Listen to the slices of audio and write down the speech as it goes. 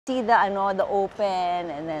See the open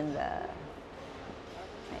and then the.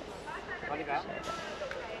 Nice.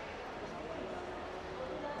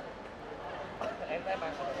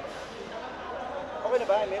 Okay na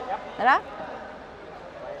ba, Emil? Tara?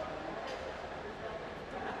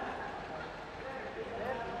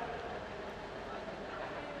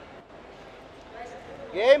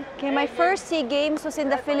 Game? Okay, my first SEA Games was in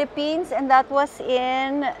the Philippines, and that was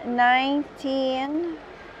in 19.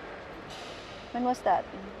 When was that?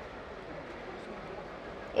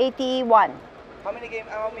 81. How many SEA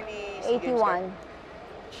Games 81.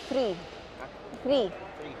 Three. Huh? Three.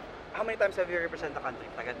 Three. How many times have you represented the country?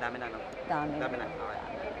 Dami na, no? Dami. Dami na.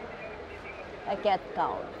 Okay. I can't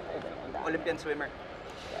count. Olympian swimmer.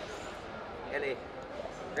 Yes. LA.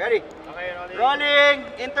 Ready? Okay, rolling. Rolling!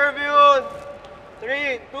 Interview!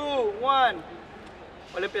 3, 2, 1.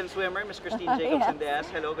 Olympian swimmer, Miss Christine Jacobson Diaz.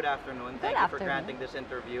 Hello, good afternoon. Thank you for granting this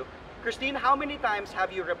interview. Christine, how many times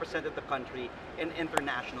have you represented the country in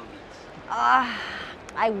international meets?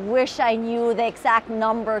 I wish I knew the exact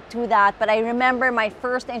number to that, but I remember my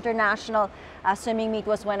first international swimming meet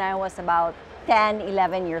was when I was about 10,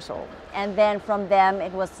 11 years old. And then from them,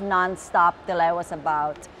 it was non-stop till I was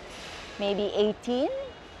about maybe 18.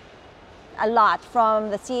 A lot, from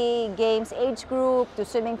the SEA Games age group to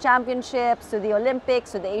swimming championships to the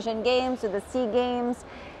Olympics to the Asian Games to the SEA Games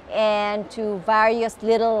and to various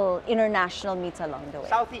little international meets along the way.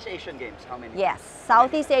 Southeast Asian Games, how many? Yes,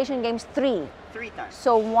 Southeast Asian Games, 3. 3 times.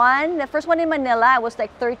 So the first one in Manila, I was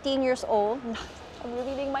like 13 years old. I'm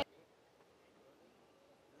revealing my...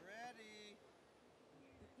 Ready.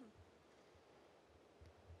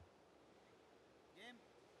 Game.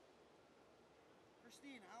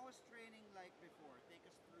 Christine, how was training like before? Take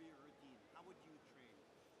us through your routine. How would you train?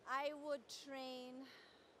 I would train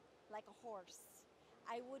like a horse.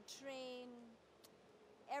 I would train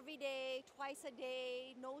every day, twice a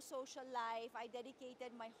day, no social life. I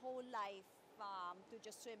dedicated my whole life to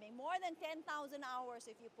just swimming. More than 10,000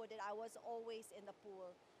 hours if you put it. I was always in the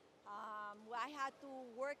pool. I had to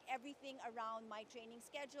work everything around my training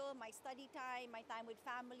schedule, my study time, my time with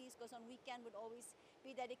families, because on weekend would always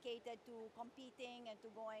be dedicated to competing and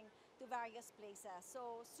to going to various places.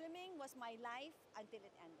 So swimming was my life until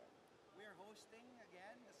it ended. We are hosting